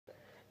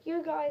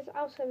You guys,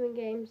 L7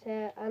 Games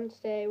here, and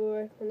today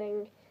we're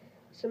opening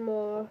some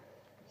more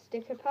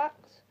sticker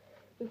packs.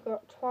 We've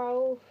got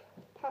 12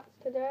 packs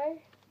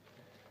today,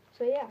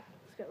 so yeah,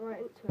 let's get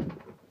right into it.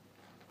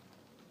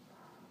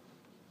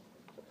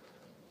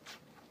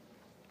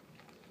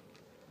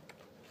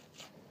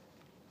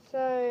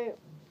 So,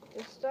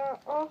 to start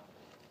off,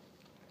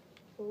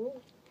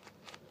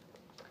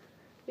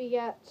 we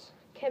get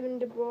Kevin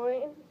De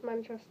Bruyne,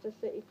 Manchester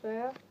City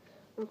player,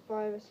 on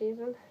 5 a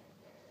season.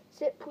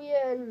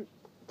 Cyprian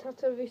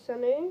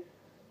Tatavisanu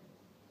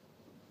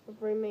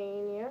of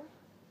Romania.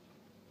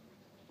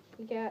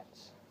 We get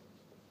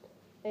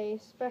a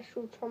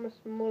special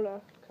Thomas Muller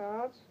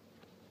card,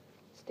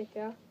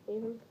 sticker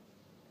even.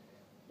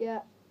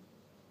 Yeah,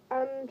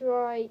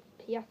 Andrei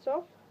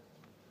Piatov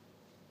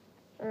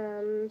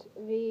and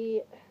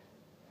the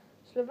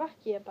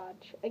Slovakia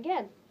badge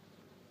again.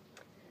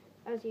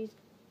 As he's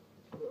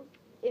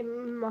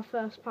in my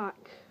first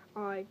pack,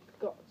 I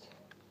got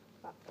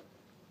that.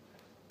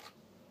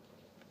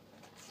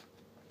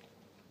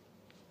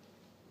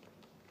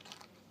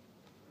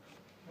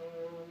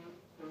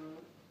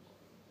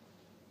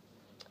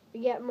 We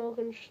get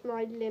Morgan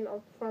Schneiderlin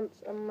of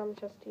France and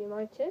Manchester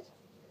United.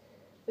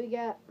 We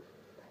get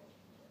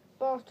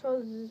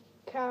Bartosz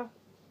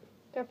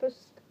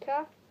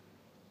Kapuska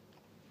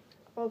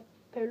of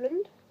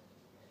Poland.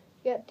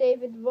 We get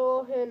David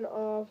Vaughan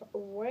of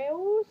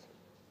Wales.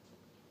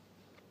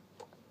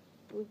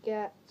 We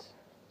get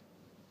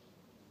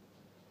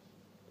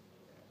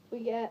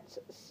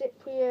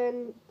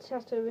Cyprian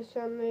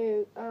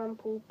Tatavisanu and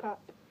Paul Pap,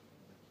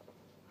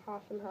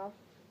 half and half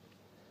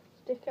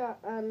sticker,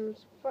 and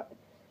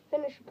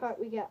finish the pack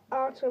we get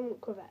Artem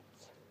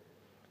Kovacs.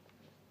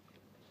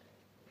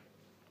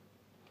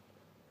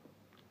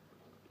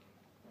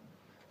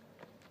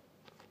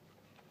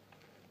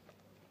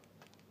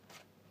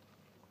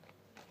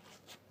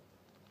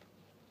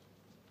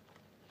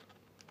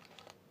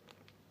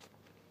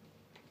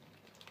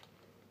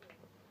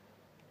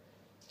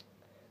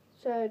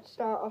 So to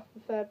start off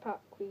the third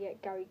pack we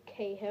get Gary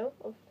Cahill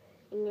of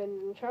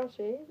England and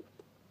Chelsea.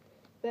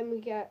 Then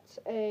we get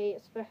a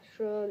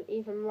special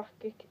Ivan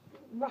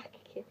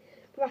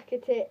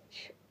Rakitic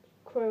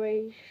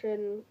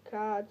Croatian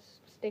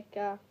cards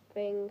sticker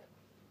thing.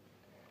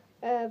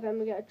 Then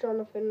we get a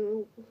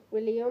Jonathan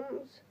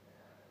Williams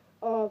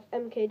of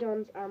MK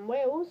Dons and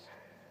Wales.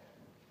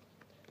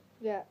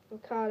 We get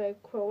Ricardo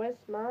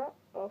Quaresma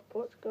of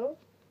Portugal.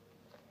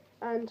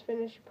 And to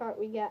finish the pack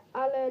we get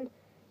Alan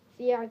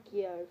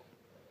Ziagio.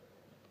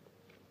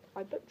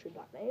 I butchered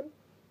that name.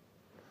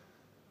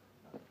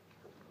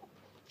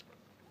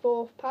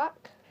 Fourth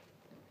pack.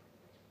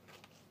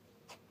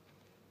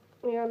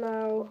 We are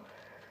now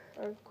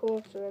a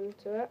quarter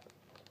into it.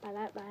 I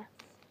like that.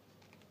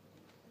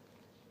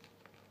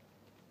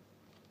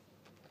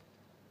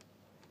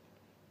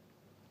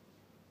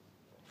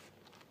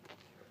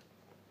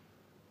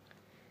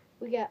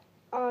 We get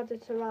Arda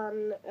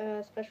Turan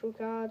special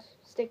card,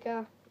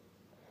 sticker.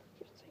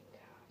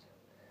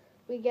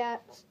 We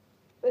get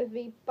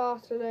the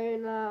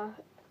Barcelona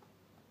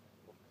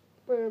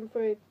through and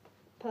through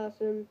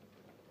person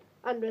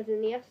Andres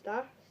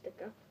Iniesta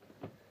sticker.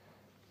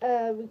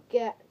 We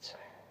get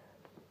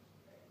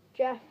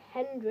Jeff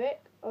Hendrick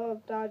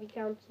of Derby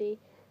County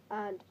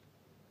and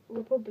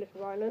Republic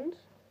of Ireland.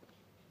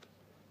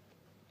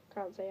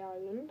 Can't say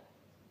Ireland.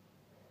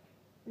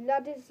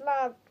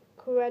 Ladislav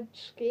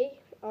Koretsky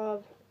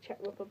of Czech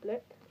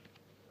Republic.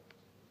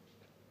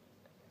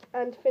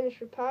 And to finish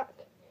the pack,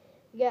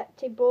 we get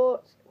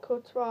Thibaut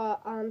Courtois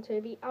and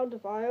Toby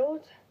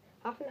Alderweireld,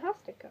 half and half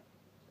sticker.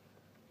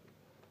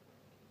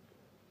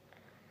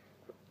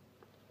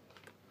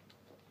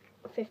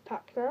 Fifth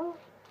pack now.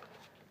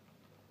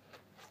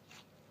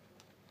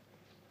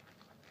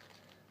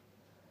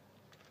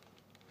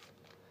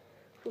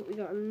 I think we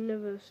got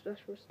another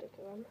special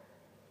sticker on.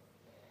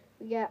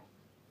 We get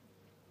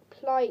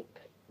Plipe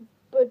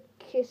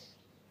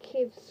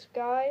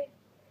Budkivsky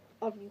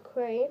of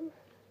Ukraine.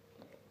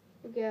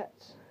 We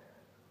get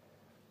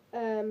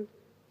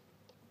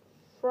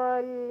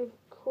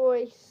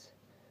Francois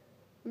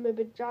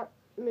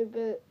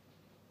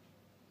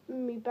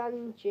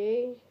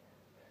Mubanji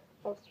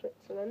of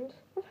Switzerland.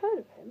 I've heard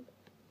of him.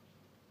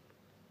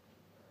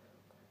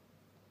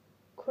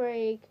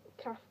 Craig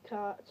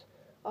Cathcart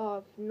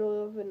of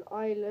Northern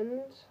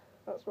Ireland.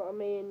 That's what I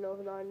mean,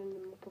 Northern Ireland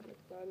and Republic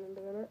of Ireland,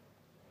 isn't it?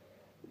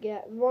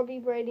 Get Robbie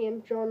Brady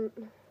and John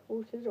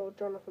Walters, or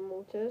Jonathan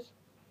Walters,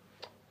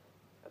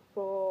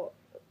 for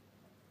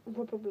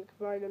Republic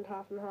of Ireland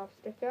half and half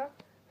sticker.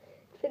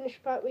 Finish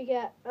pack we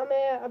get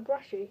Amir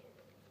Abrashi.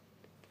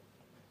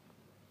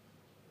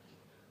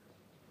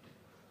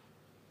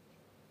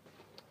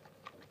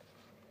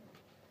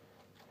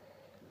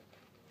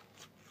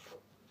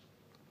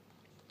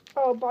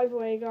 Oh, by the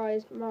way,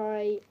 guys,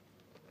 my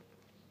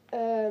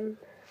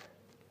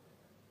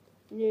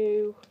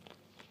new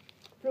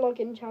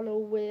vlogging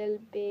channel will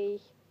be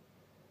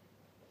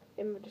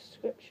in the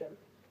description.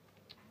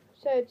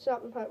 So to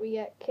start the pack, we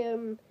get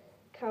Kim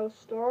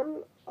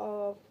Kalstrom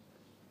of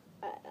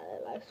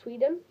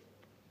Sweden.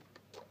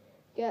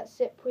 Get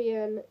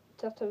Cyprian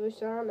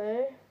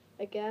Tatarusano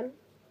again.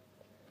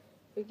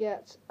 We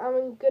get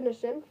Aaron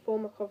Gunnarsson,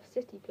 former Coventry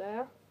City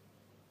player,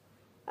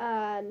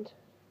 and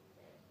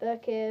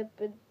Birkir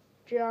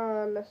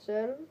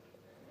Bjarnason,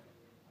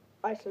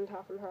 Iceland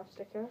half and half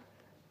sticker.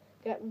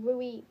 Get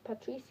Rui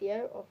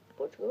Patricio of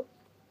Portugal.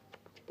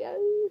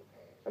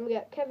 And we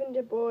get Kevin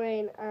De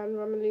Bruyne and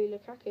Romelu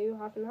Lukaku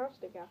half and half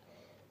sticker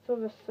for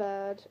the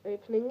third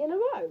opening in a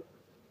row.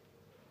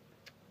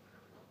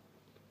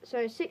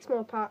 So 6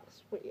 more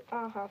packs. We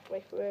are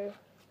halfway through.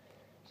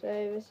 So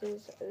this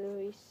is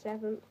the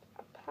 7th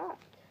pack.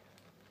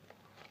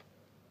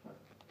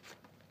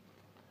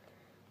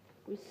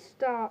 We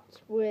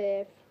start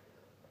with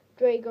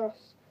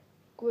Dragos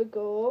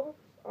Grigor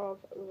of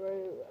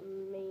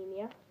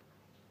Romania.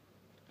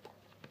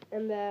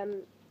 And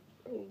then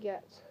we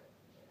get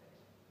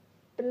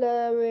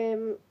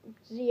Blerim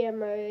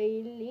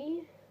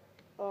Ziemeli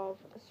of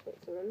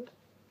Switzerland.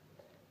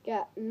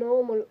 Get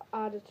Normal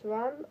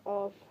Adaturan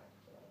of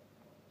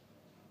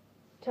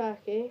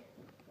Turkey.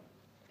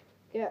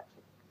 Get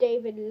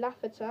David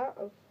Lafata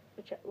of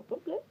the Czech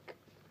Republic.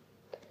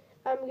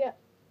 And we get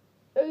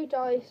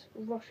Udais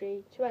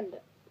Roshi to end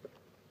it.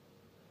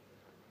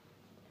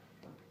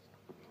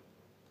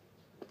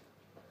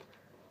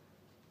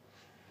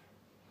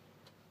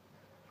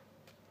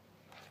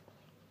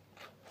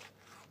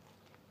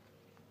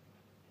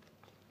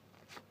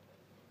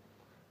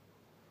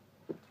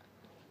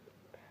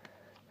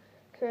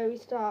 So we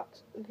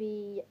start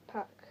the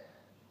pack,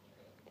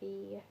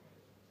 the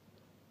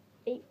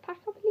 8th pack,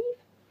 I believe.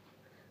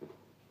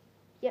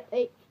 Yep,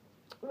 8,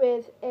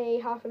 with a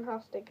half and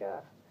half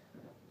sticker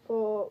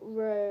for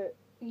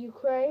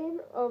Ukraine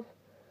of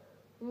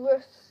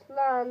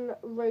Ruslan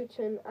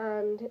Roten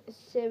and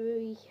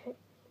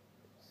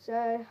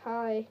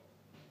Serhai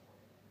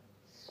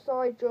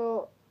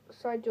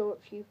Sidorf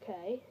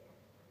UK.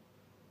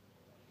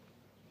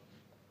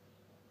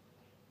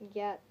 We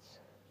get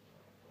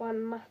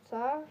Juan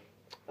Mata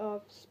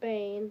of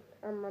Spain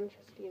and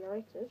Manchester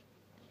United.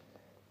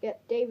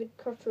 Get David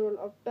Cottrell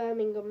of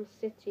Birmingham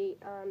City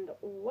and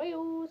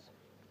Wales.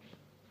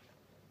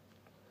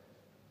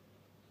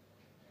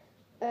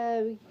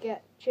 We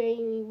get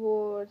Jamie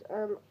Ward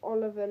and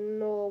Oliver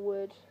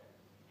Norwood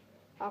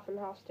half and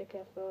half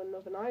sticker for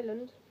Northern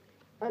Ireland.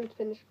 And to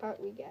finish the pack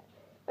we get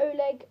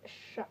Oleg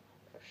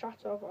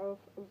Shatov of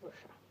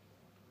Russia.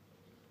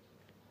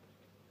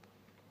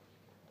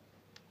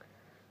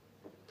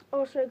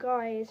 Also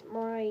guys,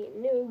 my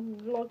new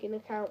vlogging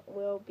account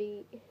will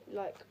be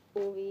like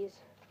all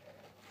these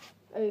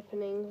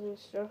openings and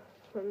stuff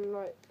from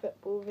like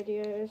football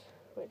videos,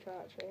 which I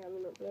actually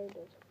haven't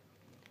uploaded.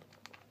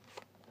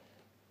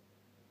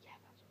 Yeah,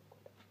 that's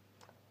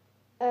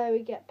all good.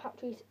 We get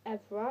Patrice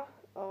Evra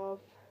of,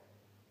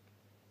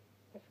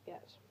 I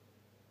forget,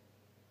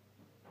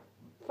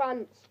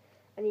 France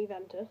and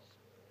Juventus.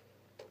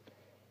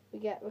 We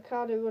get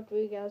Ricardo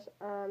Rodriguez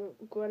and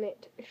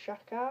Granit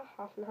Xhaka,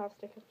 half and half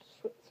sticker for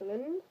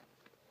Switzerland.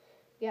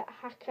 We get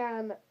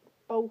Hakan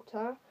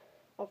Bolta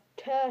of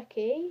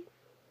Turkey.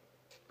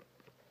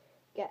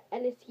 We get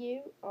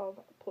LSU of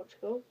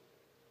Portugal.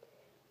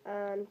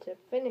 And to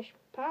finish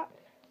pack,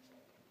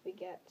 we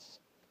get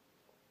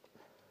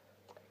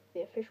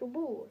the official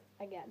ball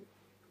again.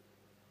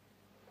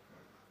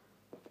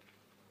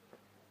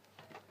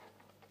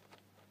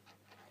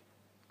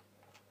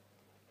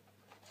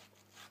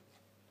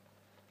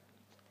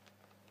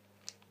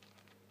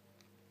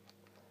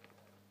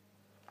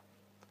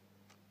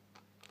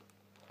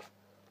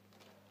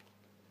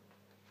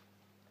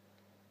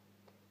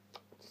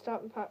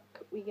 Start the pack,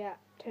 we get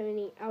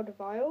Tony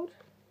Alderweireld,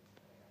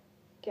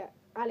 get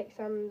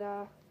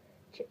Alexander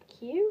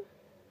Chipkiw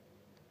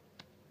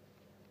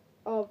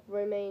of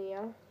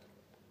Romania.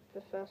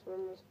 The first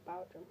one was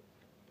Belgium.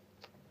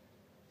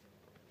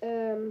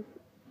 And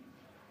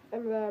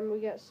then we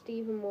get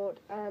Stephen Ward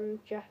and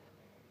Jeff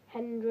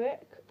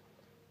Hendrick,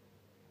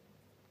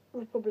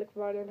 Republic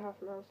of Ireland half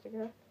and half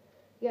sticker.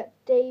 We get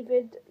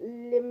David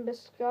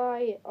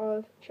Limbesky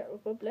of Czech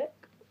Republic.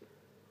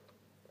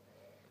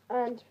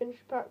 And to finish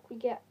the pack, we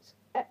get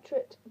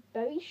Etrit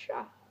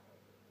Berisha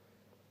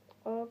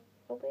of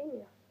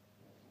Albania.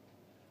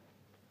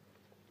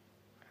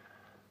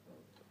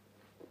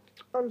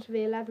 On to the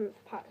 11th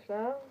pack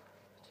now.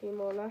 2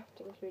 more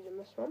left, including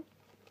this one.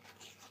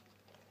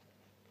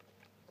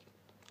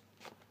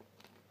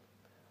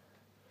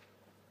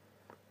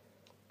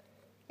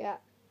 Yeah,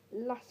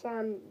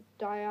 Lassan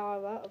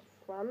Diarra of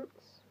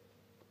France.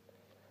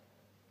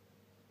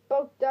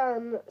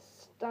 Bogdan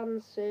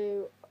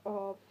Stansu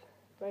of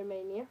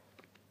Romania.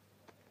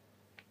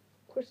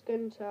 Chris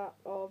Gunter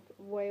of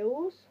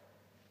Wales.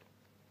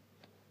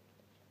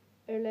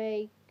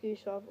 Oleg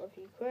Gusov of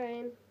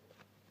Ukraine.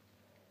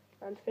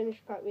 And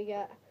finish pack we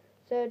get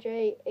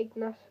Sergei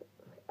Ignashevich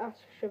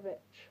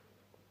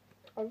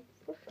of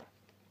Russia.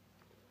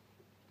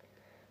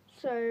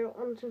 So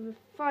on to the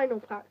final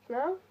pack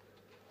now.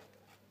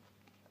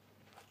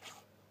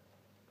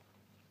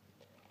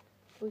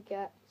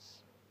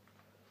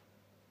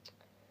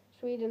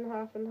 Sweden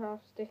half and half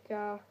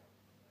sticker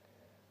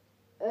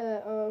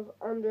of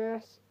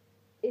Andreas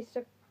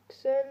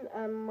Isaksson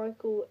and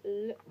Michael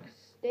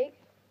Luxstig.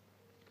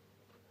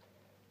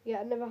 You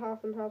get another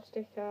half and half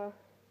sticker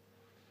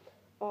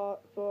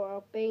for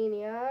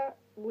Albania,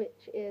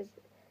 which is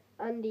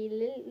Andy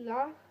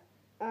Lilla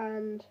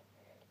and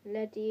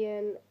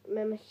Ledian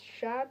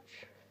Memeshaj.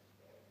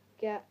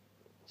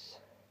 Gets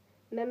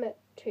Mehmet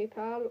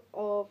Topal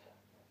of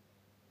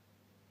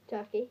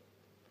Turkey.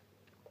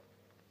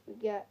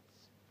 Gets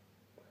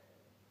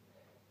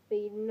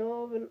the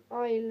Northern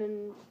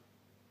Ireland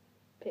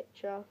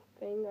picture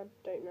thing. I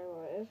don't know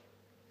what it is.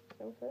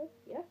 Also,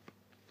 yeah.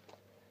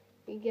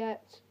 You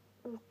get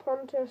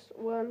Pontus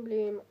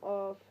Wernbloom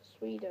of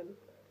Sweden.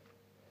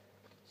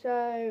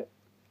 So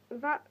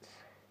that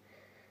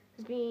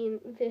has been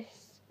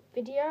this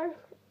video.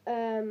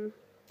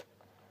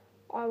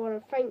 I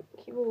want to thank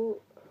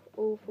you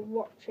all for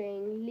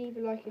watching. Leave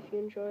a like if you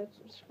enjoyed,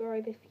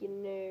 subscribe if you're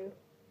new.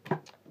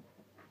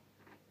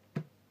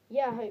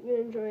 Yeah, I hope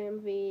you're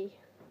enjoying the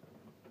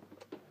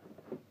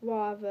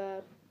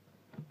rather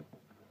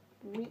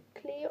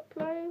weekly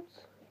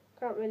uploads.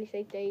 Can't really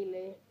say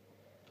daily,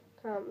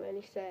 can't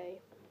really say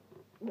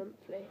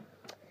monthly.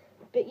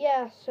 But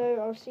yeah, so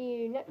I'll see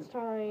you next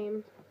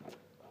time.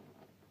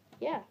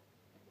 Yeah,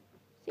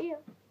 see ya.